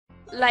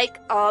Like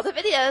all the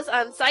videos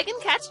on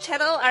Saigancat's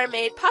channel are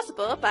made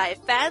possible by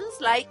fans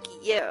like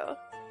you.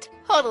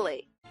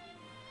 Totally.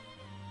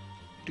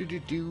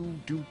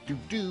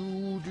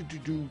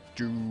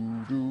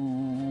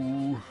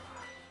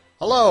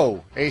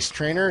 Hello, Ace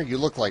Trainer. You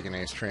look like an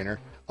Ace Trainer.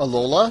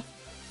 Alola?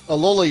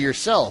 Alola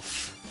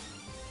yourself.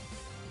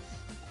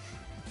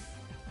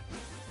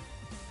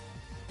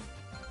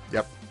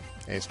 Yep,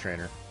 Ace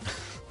Trainer.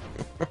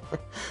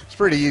 It's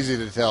pretty easy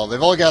to tell.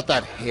 They've all got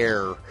that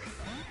hair.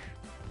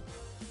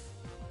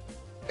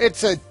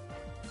 It's a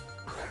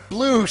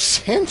blue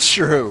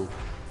Sandshrew.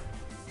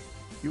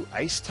 You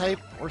ice type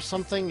or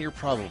something? You're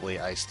probably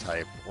ice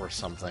type or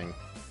something.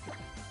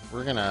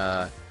 We're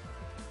gonna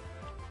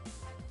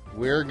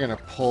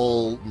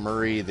pull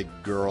Murray the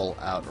girl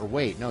out. Or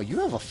wait, no, you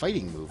have a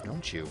fighting move,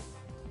 don't you?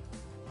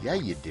 Yeah,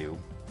 you do.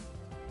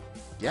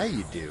 Yeah,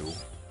 you do.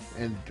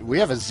 And we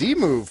have a Z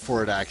move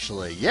for it,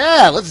 actually.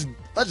 Yeah, let's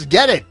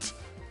get it.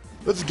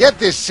 Let's get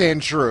this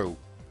Sandshrew.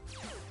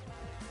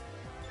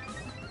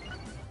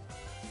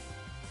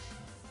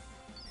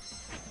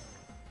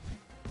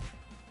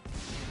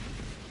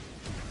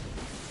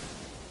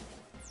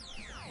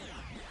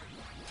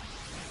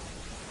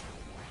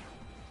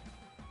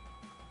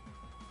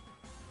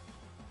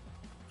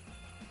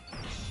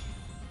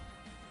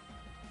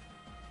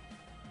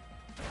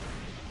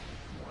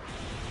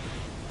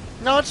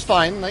 No, it's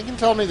fine. They can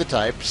tell me the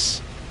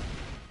types.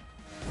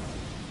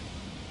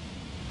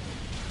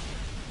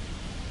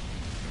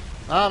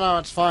 Oh, no,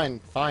 it's fine.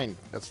 Fine.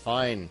 That's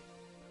fine.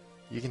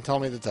 You can tell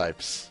me the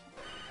types.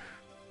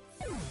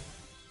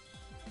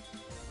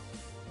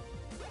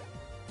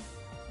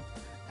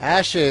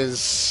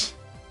 Ashes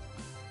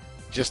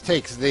just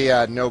takes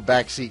the no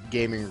backseat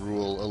gaming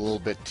rule a little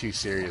bit too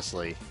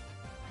seriously.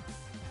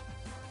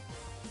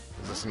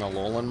 Is this an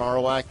Alolan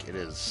Marowak? It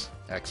is.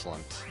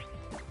 Excellent.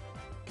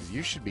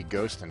 You should be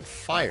Ghost and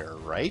Fire,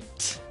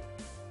 right?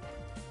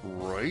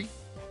 Right?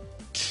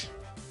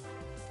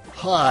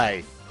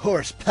 High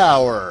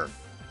horsepower!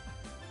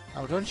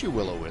 Oh, don't you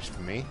Will-O-Wisp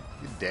me,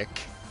 you dick.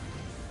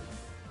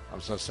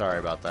 I'm so sorry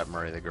about that,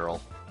 Murray the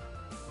girl.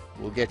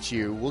 We'll get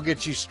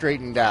you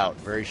straightened out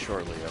very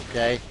shortly,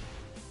 okay?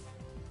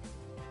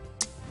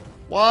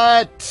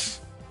 What?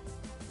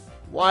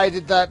 Why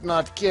did that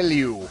not kill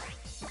you?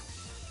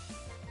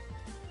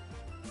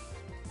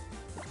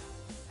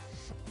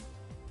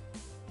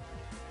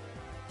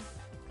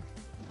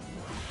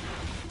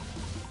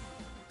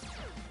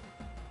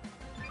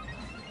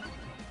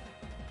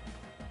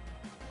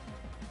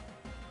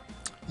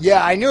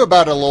 Yeah, I knew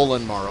about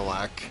Alolan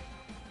Marowak,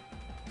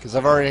 because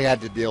I've already had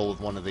to deal with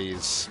one of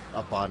these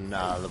up on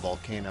the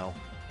volcano.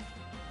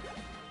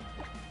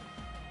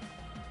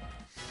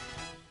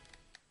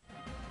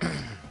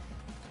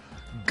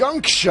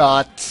 Gunk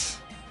Shot!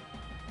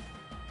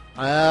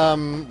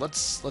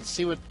 Let's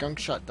see what Gunk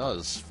Shot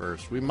does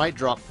first. We might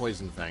drop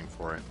Poison Fang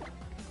for it,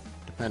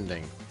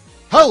 depending.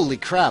 Holy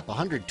crap,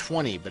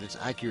 120, but its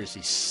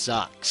accuracy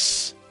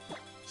sucks.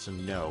 So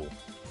no.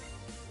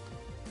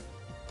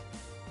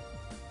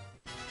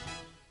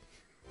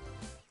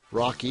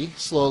 Rocky,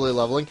 slowly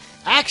leveling.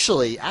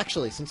 Actually,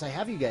 since I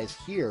have you guys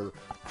here,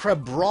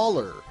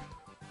 Crabrawler.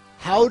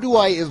 How do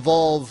I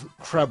evolve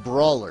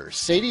Crabrawler?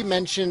 Sadie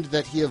mentioned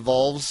that he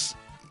evolves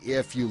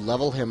if you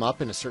level him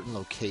up in a certain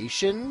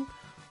location.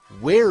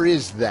 Where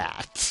is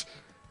that?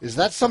 Is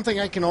that something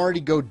I can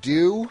already go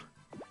do?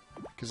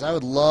 Because I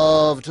would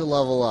love to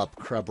level up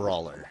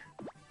Crabrawler.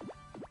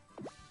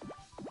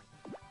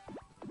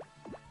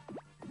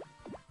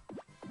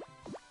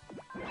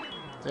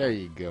 There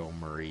you go,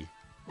 Murray.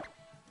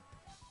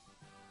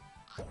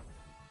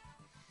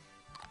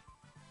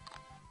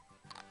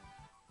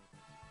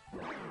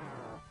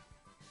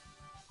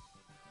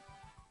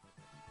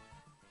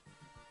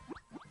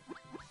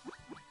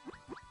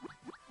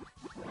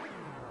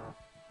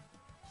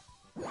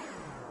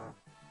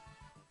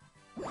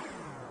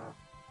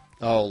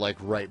 Oh, like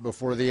right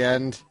before the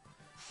end?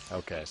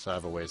 Okay, so I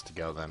have a ways to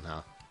go then,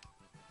 huh?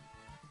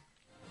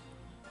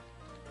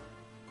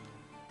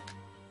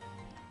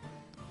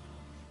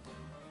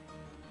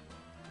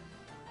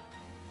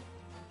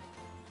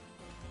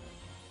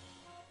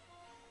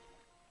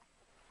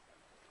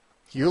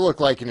 You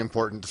look like an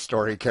important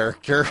story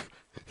character,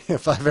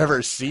 if I've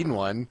ever seen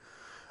one.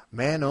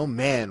 Man, oh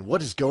man,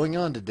 what is going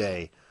on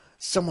today?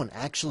 Someone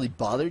actually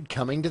bothered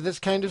coming to this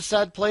kind of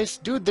sad place?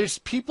 Dude, there's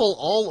people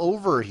all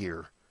over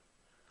here.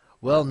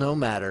 Well, no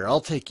matter. I'll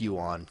take you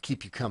on.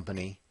 Keep you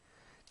company.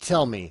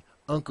 Tell me,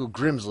 Uncle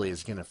Grimsley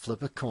is going to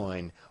flip a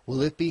coin.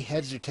 Will it be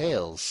heads or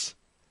tails?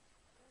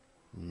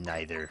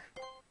 Neither.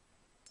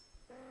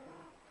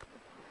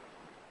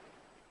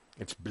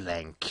 It's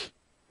blank.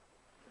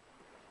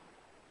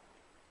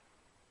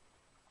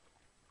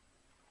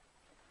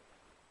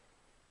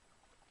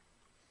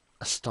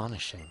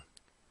 Astonishing.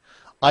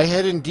 I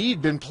had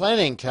indeed been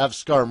planning to have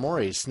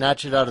Skarmory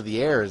snatch it out of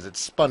the air as it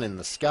spun in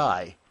the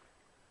sky.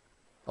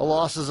 A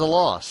loss is a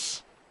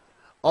loss.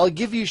 I'll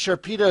give you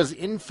Sharpedo's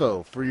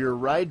info for your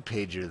ride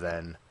pager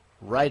then.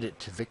 Ride it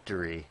to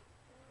victory.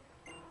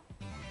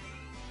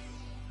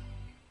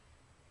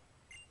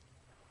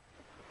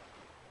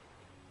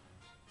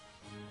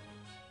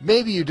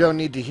 Maybe you don't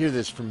need to hear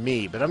this from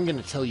me, but I'm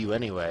going to tell you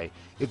anyway.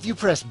 If you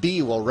press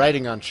B while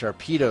riding on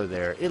Sharpedo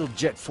there, it'll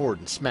jet forward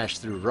and smash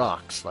through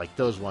rocks, like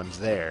those ones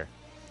there.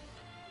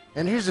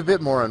 And here's a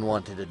bit more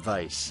unwanted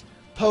advice.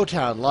 Po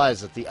Town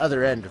lies at the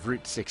other end of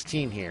Route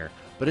 16 here,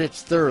 but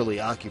it's thoroughly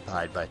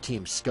occupied by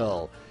Team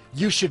Skull.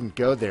 You shouldn't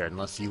go there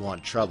unless you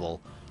want trouble.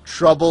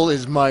 Trouble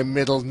is my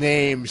middle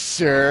name,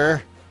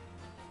 sir.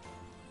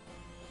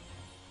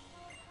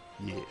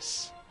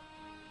 Yes.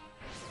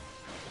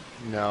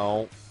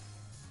 No.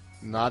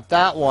 Not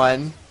that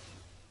one.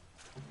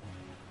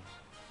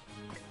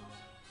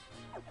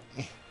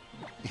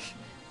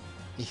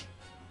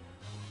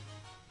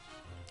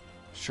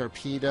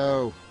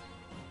 Sharpedo.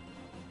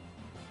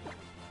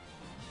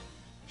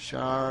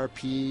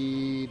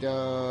 Sharpedo.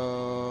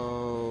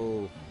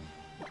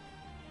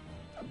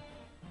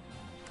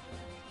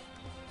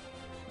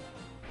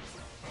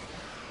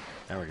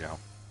 There we go.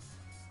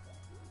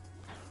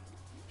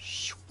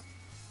 So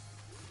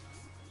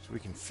we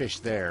can fish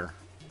there.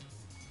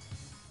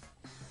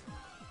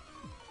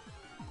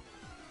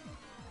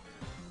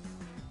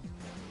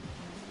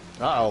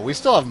 Uh-oh, we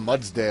still have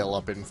Mudsdale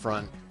up in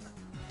front.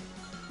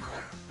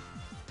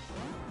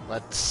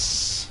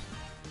 Let's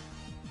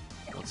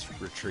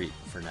retreat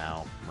for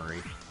now,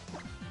 Murray.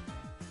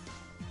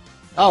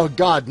 Oh,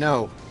 God,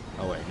 no.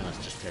 Oh, wait, no,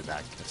 it's just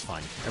payback. That's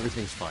fine.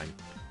 Everything's fine.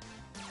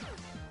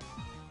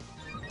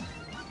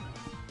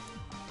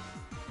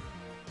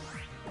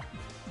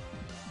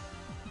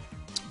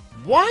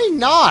 Why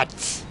not?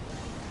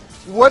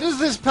 What does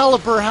this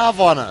Pelipper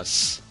have on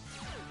us?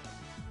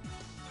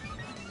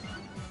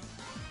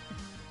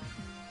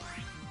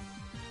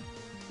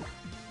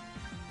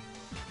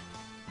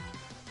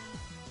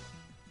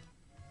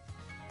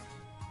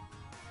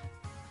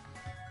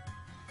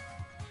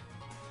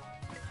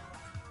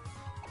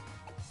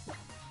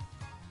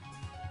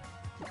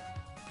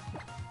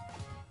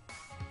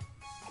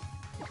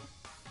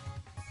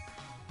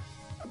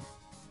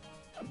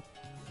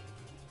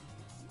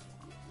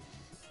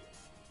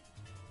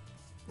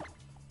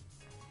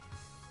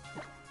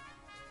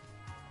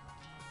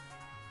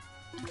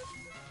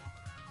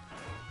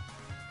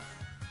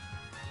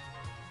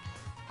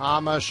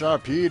 I'm a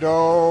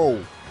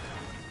Sharpedo!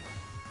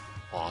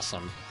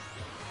 Awesome.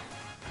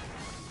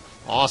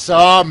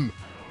 Awesome!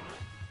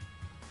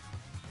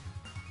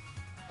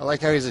 I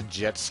like how he's a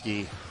jet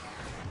ski.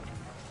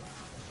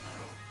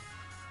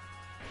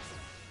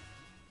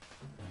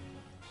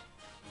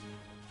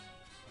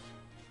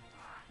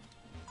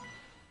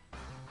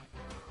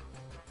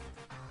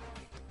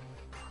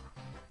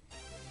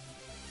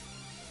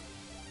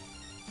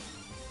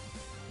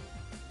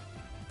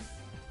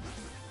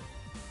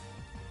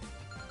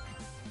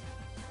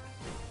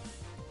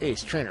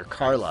 Ace Trainer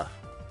Carla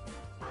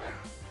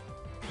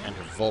and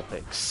her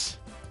Vulpix.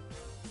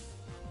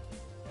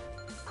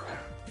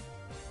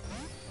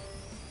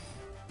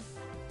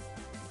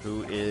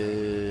 Who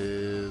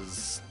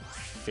is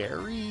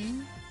Fairy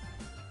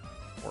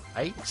or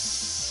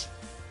Ice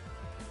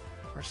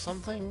or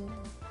something?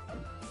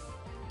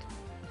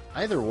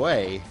 Either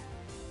way.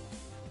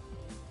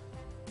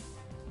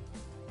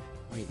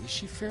 Wait, is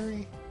she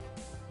Fairy?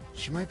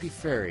 She might be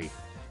Fairy.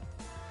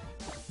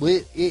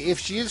 If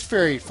she is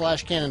Fairy,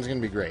 Flash Cannon's going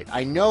to be great.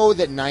 I know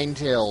that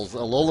Ninetales,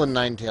 Alolan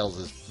Ninetales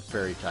is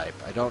Fairy type.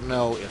 I don't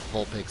know if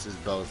Vulpix is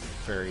both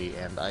Fairy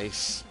and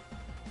Ice.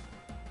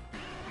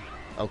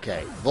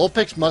 Okay,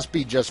 Vulpix must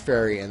be just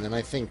Fairy, and then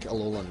I think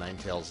Alolan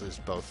Ninetales is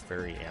both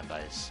Fairy and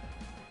Ice.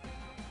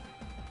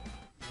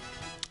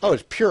 Oh,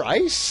 it's pure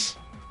Ice?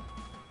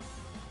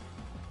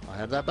 I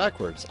had that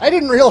backwards. I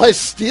didn't realize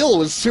Steel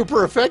was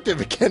super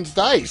effective against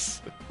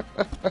Ice.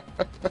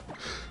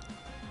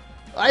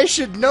 I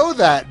should know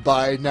that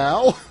by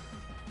now.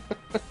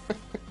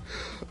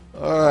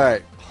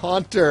 Alright,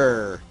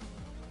 Haunter.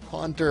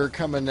 Haunter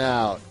coming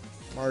out.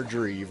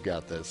 Marjorie, you've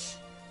got this.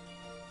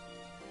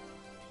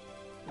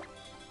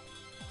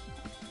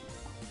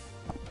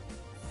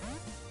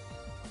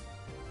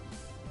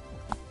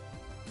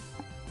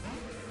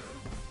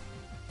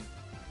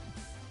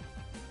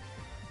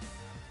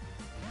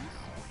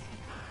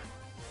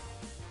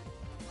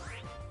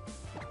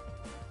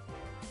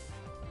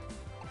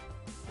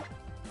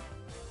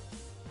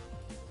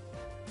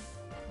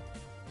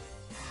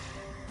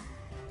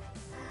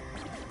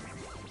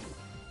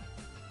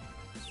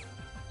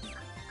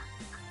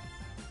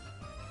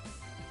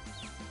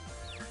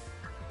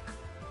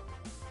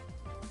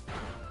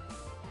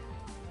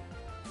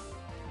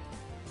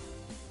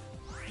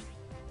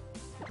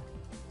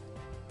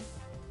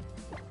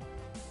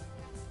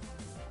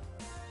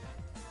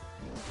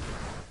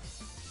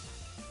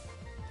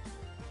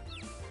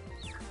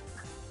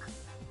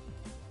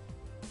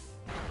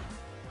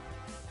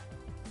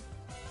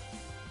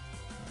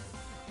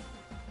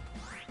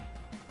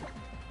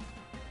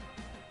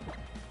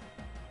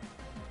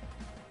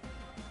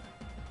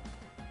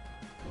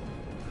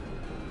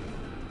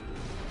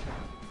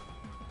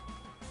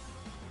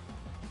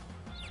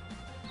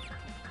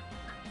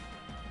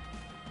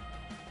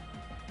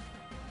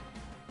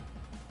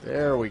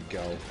 There we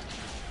go.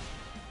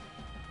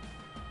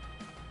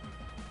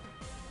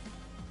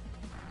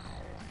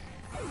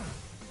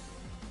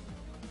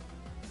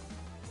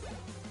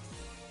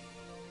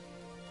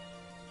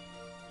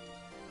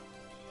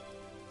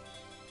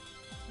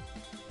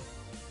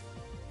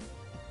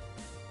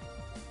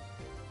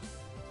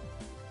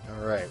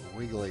 Alright,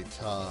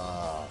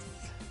 Wigglytuff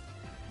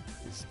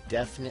is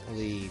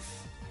definitely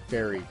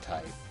fairy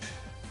type.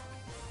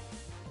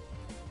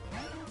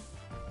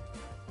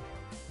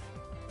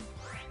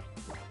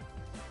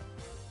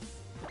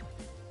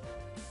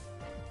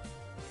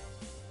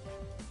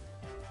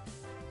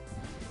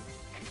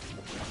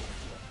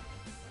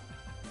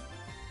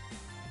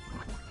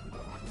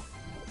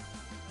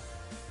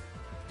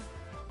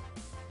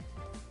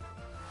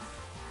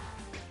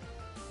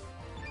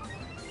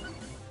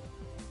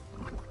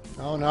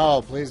 Oh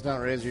no, please don't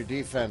raise your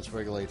defense,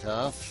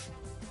 Wigglytuff.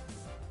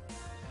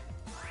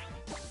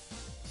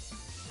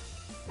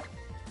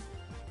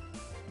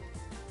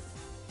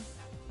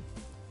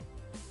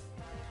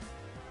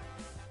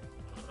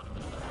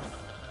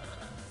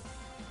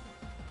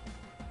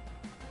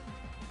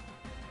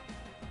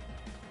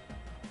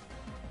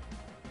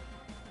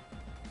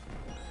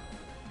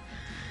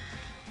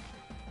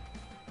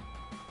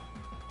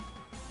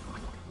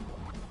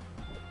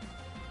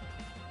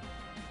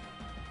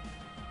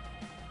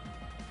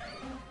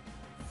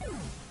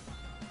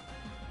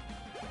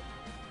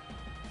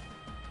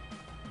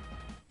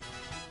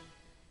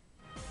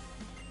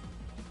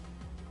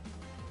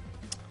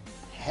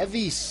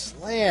 Heavy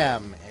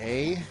Slam,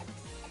 eh?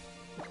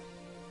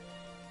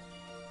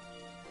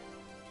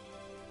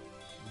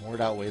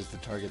 Ward outweighs the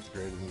target's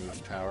greater than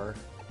move's power.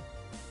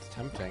 It's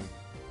tempting.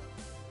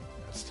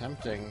 It's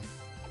tempting.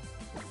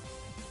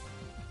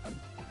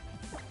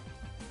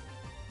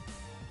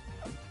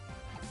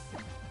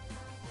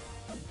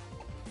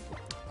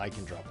 I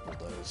can drop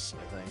Bulldoze,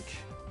 I think.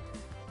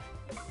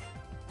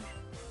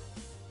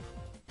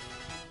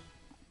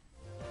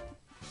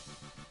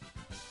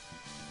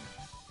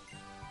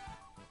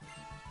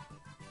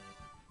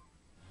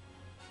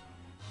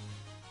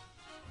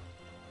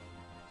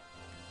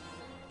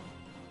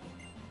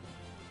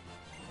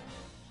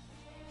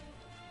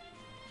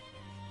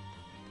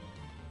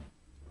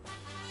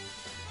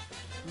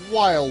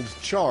 Wild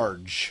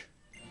Charge.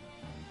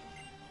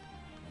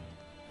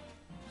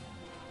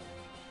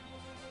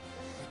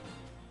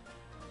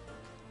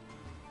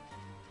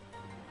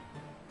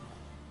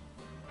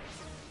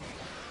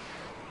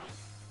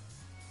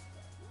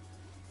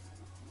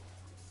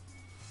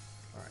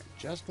 Alright,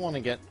 just want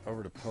to get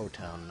over to Po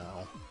Town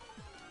now.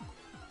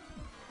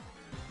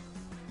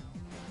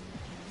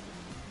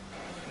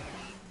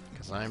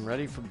 Because I'm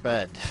ready for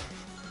bed.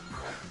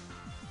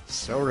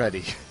 So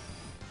ready.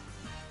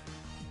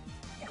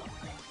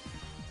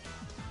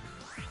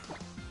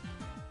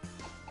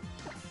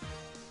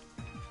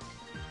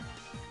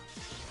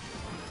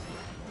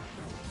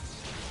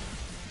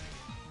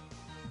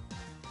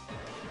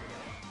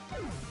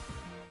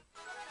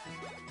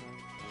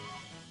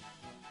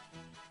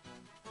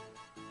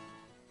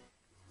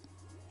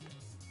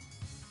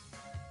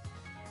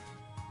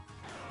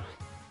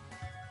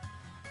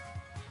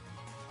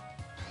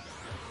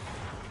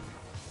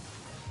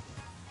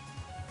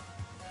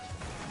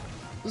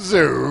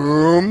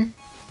 Zoom!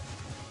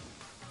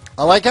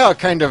 I like how it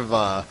kind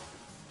of,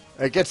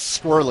 it gets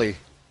swirly.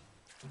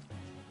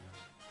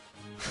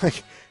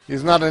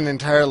 He's not an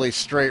entirely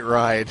straight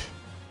ride.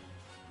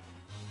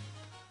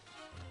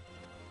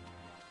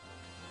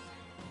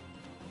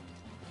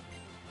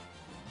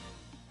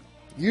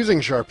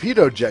 Using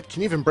Sharpedo Jet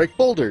can even break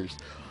boulders.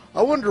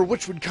 I wonder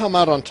which would come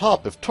out on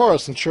top if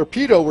Taurus and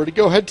Sharpedo were to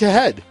go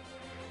head-to-head.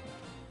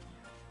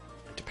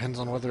 It depends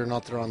on whether or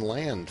not they're on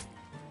land.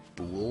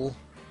 Fool.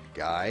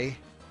 Guy.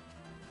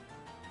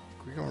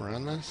 Can we go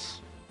around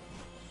this?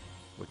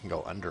 We can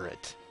go under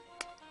it.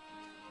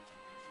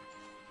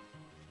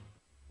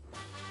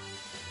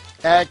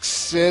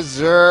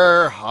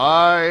 X-Scissor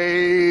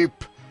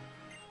hype!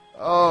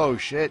 Oh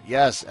shit,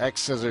 yes,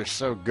 X-Scissor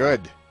so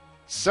good.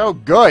 So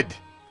good!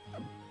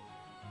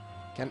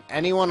 Can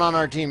anyone on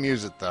our team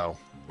use it though?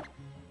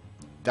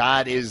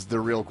 That is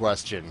the real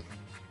question.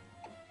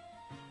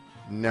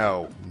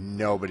 No,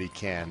 nobody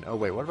can. Oh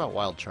wait, what about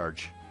Wild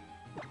Charge?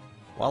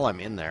 While I'm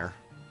in there.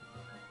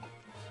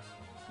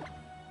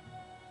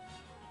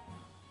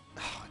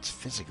 Oh, it's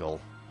physical.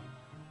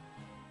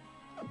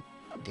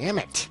 Damn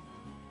it.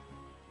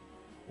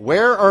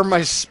 Where are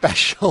my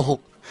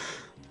special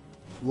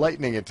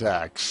lightning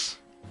attacks?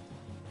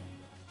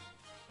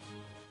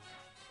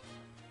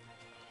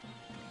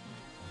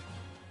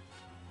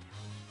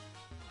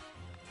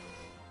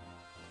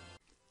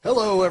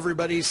 Hello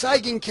everybody,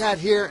 saigancat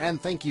here, and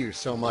thank you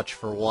so much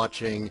for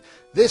watching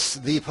this,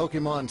 the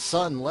Pokemon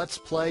Sun Let's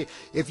Play.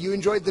 If you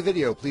enjoyed the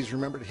video, please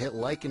remember to hit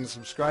like and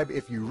subscribe.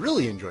 If you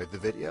really enjoyed the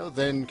video,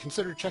 then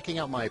consider checking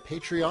out my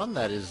Patreon,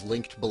 that is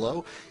linked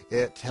below.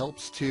 It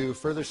helps to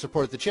further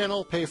support the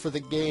channel, pay for the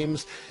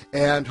games,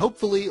 and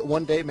hopefully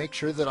one day make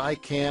sure that I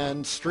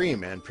can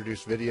stream and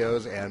produce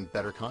videos and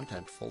better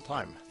content full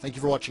time. Thank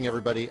you for watching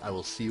everybody, I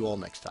will see you all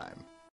next time.